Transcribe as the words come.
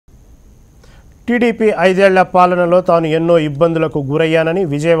TDP 5 ఏళ్ల పాలనలో తాను ఎన్నో ఇబ్బందులకు గురయ్యానని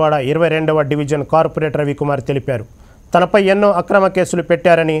విజయవాడ 22వ డివిజన్ కార్పొరేటర్ రవి కుమార్ తెలిపారు. తనపై ఎన్నో అక్రమ కేసులు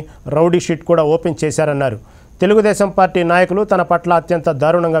పెట్టారని, రౌడీ షీట్ కూడా ఓపెన్ చేశారన్నారు. తెలుగుదేశం పార్టీ నాయకులు తన పట్ల అత్యంత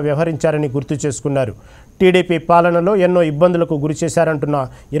దారుణంగా వ్యవహరించారని గుర్తు చేసుకున్నారు. టీడీపీ పాలనలో ఎన్నో ఇబ్బందులకు గురి చేశారంటున్న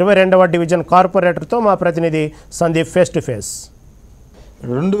 22వ డివిజన్ కార్పొరేటర్తో మా ప్రతినిధి సందీప్ ఫేస్ టు ఫేస్.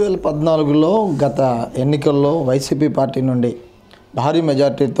 2014లో గత ఎన్నికల్లో వైసీపీ పార్టీ నుండి భారీ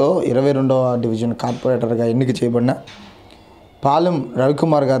మెజార్టీతో 22వ డివిజన్ కార్పొరేటర్గా ఎన్నిక చేయబడిన పాలెం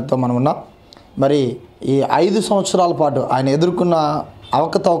రవికుమార్ గారితో మనం ఉన్నాం. మరి ఈ 5 సంవత్సరాల పాటు ఆయన ఎదుర్కొన్న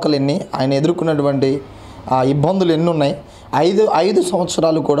అవకతవకలు ఎన్ని, ఆయన ఎదుర్కొన్నటువంటి ఇబ్బందులు ఎన్ని ఉన్నాయి, ఐదు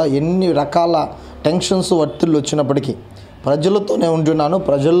సంవత్సరాలు కూడా ఎన్ని రకాల టెన్షన్స్ ఒత్తిళ్ళు వచ్చినప్పటికీ ప్రజలతోనే ఉంటున్నాను,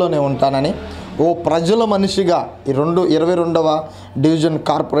 ప్రజల్లోనే ఉంటానని ఓ ప్రజల మనిషిగా ఈ 22వ డివిజన్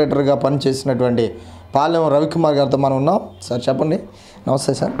కార్పొరేటర్గా పనిచేసినటువంటి పాలెం రవికుమార్ గారితో మనం ఉన్నాం. సార్ చెప్పండి.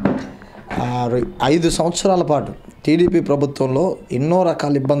 నమస్తే సార్. 5 సంవత్సరాల పాటు టీడీపీ ప్రభుత్వంలో ఎన్నో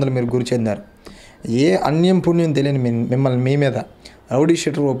రకాల ఇబ్బందులు మీరు గురి చెందారు. ఏ అన్యం పుణ్యం తెలియని మిమ్మల్ని మీ మీద రౌడీ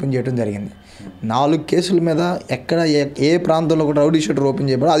షీటర్ ఓపెన్ చేయడం జరిగింది. 4 కేసుల మీద ఎక్కడ ఏ ప్రాంతంలో కూడా రౌడీ షీటర్ ఓపెన్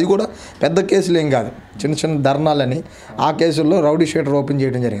చేయబడి, అది కూడా పెద్ద కేసులు ఏం కాదు, చిన్న చిన్న ధర్నాలని ఆ కేసుల్లో రౌడీ షీటర్ ఓపెన్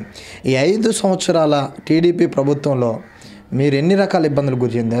చేయడం జరిగింది. ఈ 5 సంవత్సరాల టీడీపీ ప్రభుత్వంలో మీరు ఎన్ని రకాల ఇబ్బందులు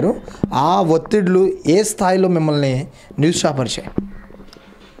గురి చెందారు? ఆ ఒత్తిడులు ఏ స్థాయిలో మిమ్మల్ని నిరుత్సాహపరిచాయి?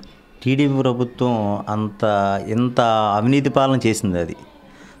 టీడీపీ ప్రభుత్వం ఇంత అవినీతి పాలన చేసింది. అది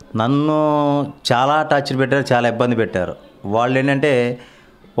నన్ను చాలా టార్చర్ పెట్టారు, చాలా ఇబ్బంది పెట్టారు. వాళ్ళు ఏంటంటే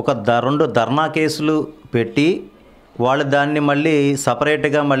ఒక 2 ధర్నా కేసులు పెట్టి వాళ్ళు దాన్ని మళ్ళీ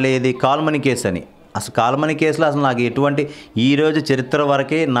సపరేట్గా మళ్ళీ ఇది కాల్మనీ కేసు అని, అసలు కాల్మనీ కేసులో అసలు నాకు ఎటువంటి ఈరోజు చరిత్ర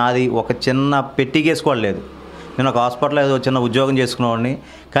వరకే నాది ఒక చిన్న పెట్టి కేసు కూడా లేదు. నేను ఒక హాస్పిటల్లో ఏదో చిన్న ఉద్యోగం చేసుకునేవాడిని,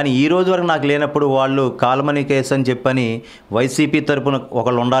 కానీ ఈ రోజు వరకు నాకు లేనప్పుడు వాళ్ళు కాల్మనీ కేసు అని చెప్పని వైసీపీ తరపున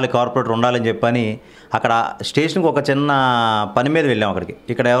ఒకళ్ళు ఉండాలి, కార్పొరేటర్ ఉండాలని చెప్పని అక్కడ స్టేషన్కి ఒక చిన్న పని మీద వెళ్ళాం. అక్కడికి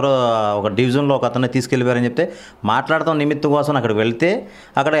ఇక్కడ ఎవరో ఒక డివిజన్లో ఒక అతన్ని తీసుకెళ్ళిపోయారని చెప్తే మాట్లాడతాం నిమిత్తం కోసం అక్కడికి వెళ్తే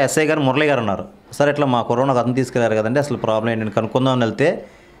అక్కడ ఎస్ఐ గారు మురళి గారు ఉన్నారు. సరే ఇట్లా మా కరోనా ఒక అతను తీసుకెళ్లారు కదండి, అసలు ప్రాబ్లం ఏంటని కనుక్కుందామని వెళ్తే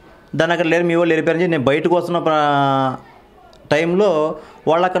దాన్ని అక్కడ లేరు, మీ వాళ్ళు వెళ్ళిపోయారని చెప్పి నేను బయటకు వస్తున్న టైంలో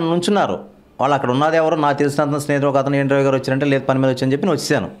వాళ్ళు అక్కడ నుంచున్నారు. వాళ్ళు అక్కడ ఉన్నది ఎవరో నాకు తెలిసినంత స్నేహితుడు ఒక అతను ఇంటర్వ్యూ గారు వచ్చారంటే లేదు పని మీద వచ్చారని చెప్పి నేను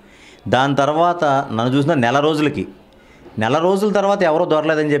వచ్చాను. దాని తర్వాత నన్ను చూసిన నెల రోజుల తర్వాత ఎవరో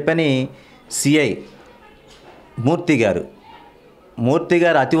దొరలేదని చెప్పని సిఐ మూర్తి గారు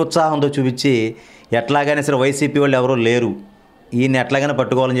అతి ఉత్సాహంతో చూపించి ఎట్లాగైనా సరే వైసీపీ వాళ్ళు ఎవరో లేరు, ఈయన ఎట్లాగైనా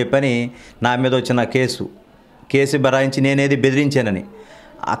పట్టుకోవాలని చెప్పని నా మీద వచ్చిన కేసు బరాయించి నేనేది బెదిరించానని.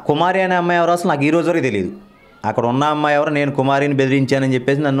 ఆ కుమారి అనే అమ్మాయి ఎవరో అసలు నాకు ఈ రోజు వరకు తెలియదు. అక్కడ ఉన్న అమ్మాయి ఎవరో నేను కుమారిని బెదిరించానని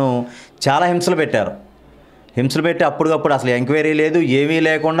చెప్పేసి నన్ను చాలా హింసలు పెట్టి అప్పటికప్పుడు అసలు ఎంక్వైరీ లేదు, ఏమీ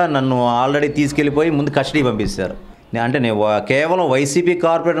లేకుండా నన్ను ఆల్రెడీ తీసుకెళ్ళిపోయి ముందు కస్టడీ పంపిస్తారు. అంటే నేను కేవలం వైసీపీ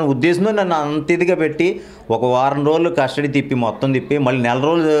కార్పొరేటర్ ఉద్దేశంతో నన్ను అంత ఇదిగా పెట్టి ఒక వారం రోజులు కస్టడీ మొత్తం తిప్పి మళ్ళీ 4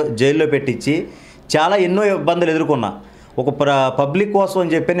 రోజులు జైల్లో పెట్టించి చాలా ఎన్నో ఇబ్బందులు ఎదుర్కొన్నా. ఒక పబ్లిక్ కోసం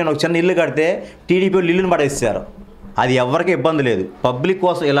అని చెప్పి నేను ఒక చిన్న ఇల్లు కడితే టీడీపీ వాళ్ళు ఇల్లుని పడేస్తారు. అది ఎవరికి ఇబ్బంది లేదు. పబ్లిక్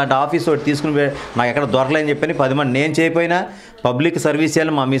కోసం ఇలాంటి ఆఫీస్ ఒకటి తీసుకుని నాకు ఎక్కడ దొరకలేని చెప్పని 10 మంది నేను చేయకపోయినా పబ్లిక్ సర్వీస్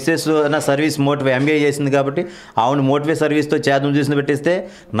చేయాలి. మా మిస్సెస్ సర్వీస్ మోటివే ఎంబీఏ చేసింది కాబట్టి ఆవిడ మోటివే సర్వీస్తో చేద్దాం చూసిన పెట్టిస్తే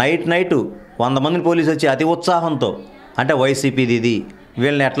నైట్ 100 మందిని పోలీసు వచ్చి అతి ఉత్సాహంతో అంటే వైసీపీది ఇది,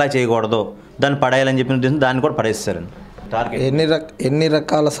 వీళ్ళని ఎట్లా చేయకూడదు, దాన్ని పడేయాలని చెప్పిన ఉద్దేశం దాన్ని కూడా పడేస్తారండి. ఎన్ని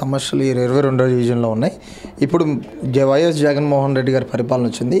రకాల సమస్యలు ఈ 22వ డివిజన్లో ఉన్నాయి? ఇప్పుడు వైఎస్ జగన్మోహన్ రెడ్డి గారి పరిపాలన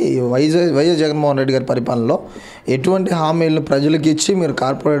వచ్చింది. ఈ వైఎస్ జగన్మోహన్ రెడ్డి గారి పరిపాలనలో ఎటువంటి హామీలను ప్రజలకు ఇచ్చి మీరు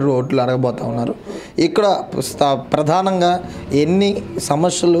కార్పొరేటర్ ఓట్లు అడగబోతూ ఉన్నారు? ఇక్కడ ప్రధానంగా ఎన్ని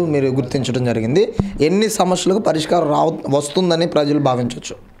సమస్యలు మీరు గుర్తించడం జరిగింది? ఎన్ని సమస్యలకు పరిష్కారం వస్తుందని ప్రజలు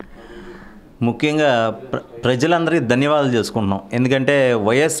భావించవచ్చు? ముఖ్యంగా ప్రజలందరికీ ధన్యవాదాలు చేసుకుంటున్నాం. ఎందుకంటే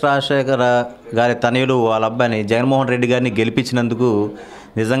వైఎస్ రాజశేఖర గారి తనయుడు వాళ్ళ అబ్బాయిని జగన్మోహన్ రెడ్డి గారిని గెలిపించినందుకు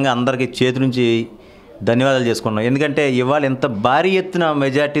నిజంగా అందరికీ చేతి నుంచి ధన్యవాదాలు చేసుకుంటున్నాం. ఎందుకంటే ఇవాళ ఇంత భారీ ఎత్తున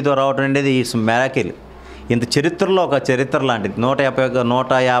మెజార్టీతో రావడం అనేది ఇట్స్ మిరాకిల్. ఇంత చరిత్రలో ఒక చరిత్ర లాంటిది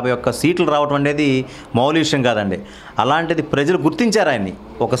 151 సీట్లు రావడం అనేది మామూలు విషయం కాదండి. అలాంటిది ప్రజలు గుర్తించారు ఆయన్ని.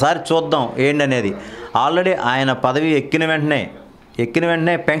 ఒకసారి చూద్దాం ఏంటనేది. ఆల్రెడీ ఆయన పదవి ఎక్కిన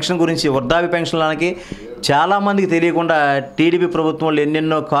వెంటనే పెన్షన్ గురించి, వృద్ధాప్య పెన్షన్లకి చాలామందికి తెలియకుండా టీడీపీ ప్రభుత్వం వాళ్ళు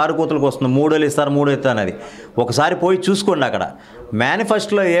ఎన్నెన్నో కారు కూతులకు వస్తుంది, 3 వేలు ఇస్తారు 3 ఇస్తారు అనేది. ఒకసారి పోయి చూసుకోండి. అక్కడ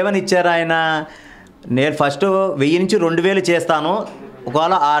మేనిఫెస్టోలో ఏమని ఇచ్చారు ఆయన, నేను ఫస్ట్ 1000 నుంచి 2000 చేస్తాను,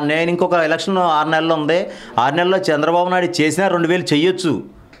 ఒకవేళ నేను ఇంకొక ఎలక్షన్ 6 నెలలు ఉంది, 6 నెలల్లో చంద్రబాబు నాయుడు చేసినా 2000 చెయ్యొచ్చు,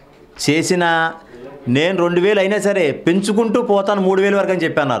 చేసినా నేను 2000 అయినా సరే పెంచుకుంటూ పోతాను 3000 వరకు అని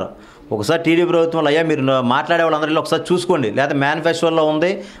చెప్పన్నారు. ఒకసారి టీడీ ప్రభుత్వంలో అయ్యా మీరు మాట్లాడే వాళ్ళందరిలో ఒకసారి చూసుకోండి, లేదా మేనిఫెస్టోలో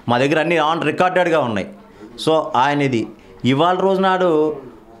ఉంది, మా దగ్గర అన్నీ ఆన్ రికార్డెడ్గా ఉన్నాయి. సో ఆయన ఇది ఇవాళ రోజు నాడు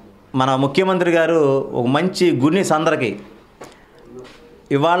మన ముఖ్యమంత్రి గారు ఒక మంచి గుడ్నెస్ అందరికీ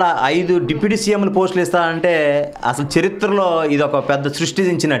ఇవాళ 5 డిప్యూటీ సీఎంలు పోస్టులు ఇస్తారంటే అసలు చరిత్రలో ఇది ఒక పెద్ద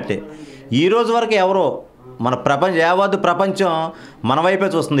సృష్టించినట్టే. ఈ రోజు వరకు ఎవరో మన యావత్తు ప్రపంచం మన వైపే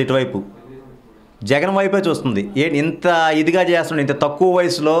చూస్తుంది, ఇటువైపు జగన్ వైపే చూస్తుంది. ఇంత ఇదిగా చేస్తున్నాడు, ఇంత తక్కువ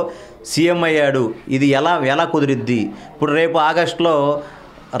వయసులో సీఎం అయ్యాడు, ఇది ఎలా కుదిరిద్ది? ఇప్పుడు రేపు ఆగస్టులో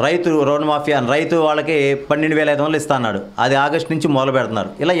రుణమాఫియా రైతు వాళ్ళకి 12,500 ఇస్తా అన్నాడు, అది ఆగస్టు నుంచి మొదలు పెడుతున్నారు.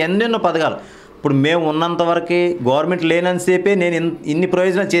 ఇలా ఎన్నెన్నో పథకాలు. ఇప్పుడు మేము ఉన్నంతవరకు గవర్నమెంట్ లేనంతసేపే నేను ఇన్ని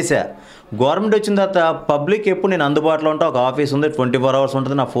ప్రయోజనాలు చేశా. గవర్నమెంట్ వచ్చిన తర్వాత పబ్లిక్ ఎప్పుడు నేను అందుబాటులో ఉంటా, ఒక ఆఫీస్ ఉంది, 24 hours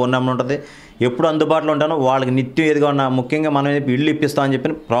ఉంటుంది, నా ఫోన్ నెంబర్ ఉంటుంది, ఎప్పుడు అందుబాటులో ఉంటాను. వాళ్ళకి నిత్యం ఏదిగా ఉన్నా ముఖ్యంగా మనం ఇల్లు ఇప్పిస్తామని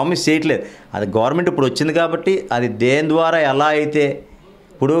చెప్పి ప్రామిస్ చేయట్లేదు. అది గవర్నమెంట్ ఇప్పుడు వచ్చింది కాబట్టి అది దేని ద్వారా ఎలా అయితే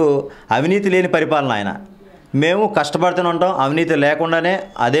ఇప్పుడు అవినీతి లేని పరిపాలన ఆయన, మేము కష్టపడుతూనే ఉంటాం, అవినీతి లేకుండానే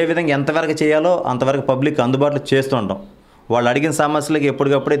అదేవిధంగా ఎంతవరకు చేయాలో అంతవరకు పబ్లిక్ అందుబాటులో చేస్తూ ఉంటాం. వాళ్ళు అడిగిన సమస్యలకి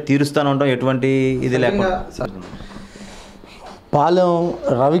ఎప్పటికప్పుడే తీరుస్తూనే ఉంటాం, ఎటువంటి ఇది లేకుండా. పాలెం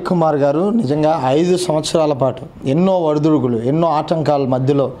రవికుమార్ గారు నిజంగా 5 సంవత్సరాల పాటు ఎన్నో ఒడిదుడుకులు, ఎన్నో ఆటంకాల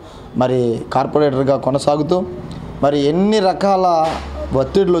మధ్యలో మరి కార్పొరేటర్గా కొనసాగుతూ మరి ఎన్ని రకాల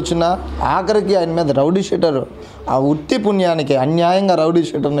ఒత్తిడులు వచ్చినా ఆఖరికి ఆయన మీద రౌడీ షీటర్, ఆ ఉత్తి పుణ్యానికి అన్యాయంగా రౌడీ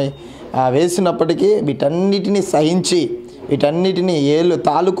షీటర్ని వేసినప్పటికీ వీటన్నిటిని సహించి వీటన్నిటిని ఏళ్ళు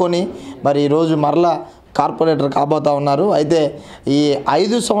తాలుకొని మరి ఈరోజు మరలా కార్పొరేటర్ కాబోతా ఉన్నారు. అయితే ఈ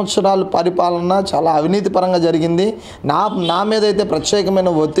 5 సంవత్సరాల పరిపాలన చాలా అవినీతి పరంగా జరిగింది. నా మీద అయితే ప్రత్యేకమైన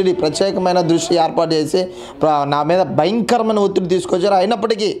ఒత్తిడి, ప్రత్యేకమైన దృష్టి ఏర్పాటు చేసి నా మీద భయంకరమైన ఒత్తిడి తీసుకొచ్చారు.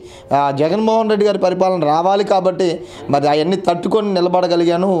 అయినప్పటికీ జగన్మోహన్ రెడ్డి గారి పరిపాలన రావాలి కాబట్టి మరి అవన్నీ తట్టుకొని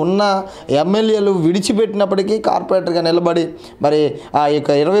నిలబడగలిగాను. ఉన్న ఎమ్మెల్యేలు విడిచిపెట్టినప్పటికీ కార్పొరేటర్గా నిలబడి మరి ఆ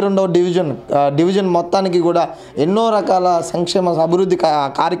యొక్క 22వ డివిజన్ మొత్తానికి కూడా ఎన్నో రకాల సంక్షేమ అభివృద్ధి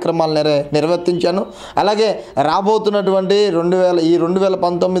కార్యక్రమాలు నిర్వర్తించాను. అలాగే రాబోతున్నటువంటి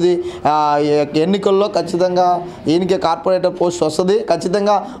 2019 ఎన్నికల్లో ఖచ్చితంగా ఈయనకే కార్పొరేటర్ పోస్ట్ వస్తుంది.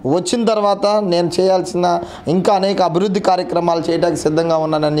 ఖచ్చితంగా వచ్చిన తర్వాత నేను చేయాల్సిన ఇంకా అనేక అభివృద్ధి కార్యక్రమాలు చేయడానికి సిద్ధంగా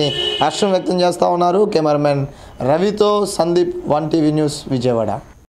ఉన్నానని హర్షం వ్యక్తం చేస్తూ ఉన్నారు. కెమెరామెన్ రవితో సందీప్, ONETV న్యూస్, విజయవాడ.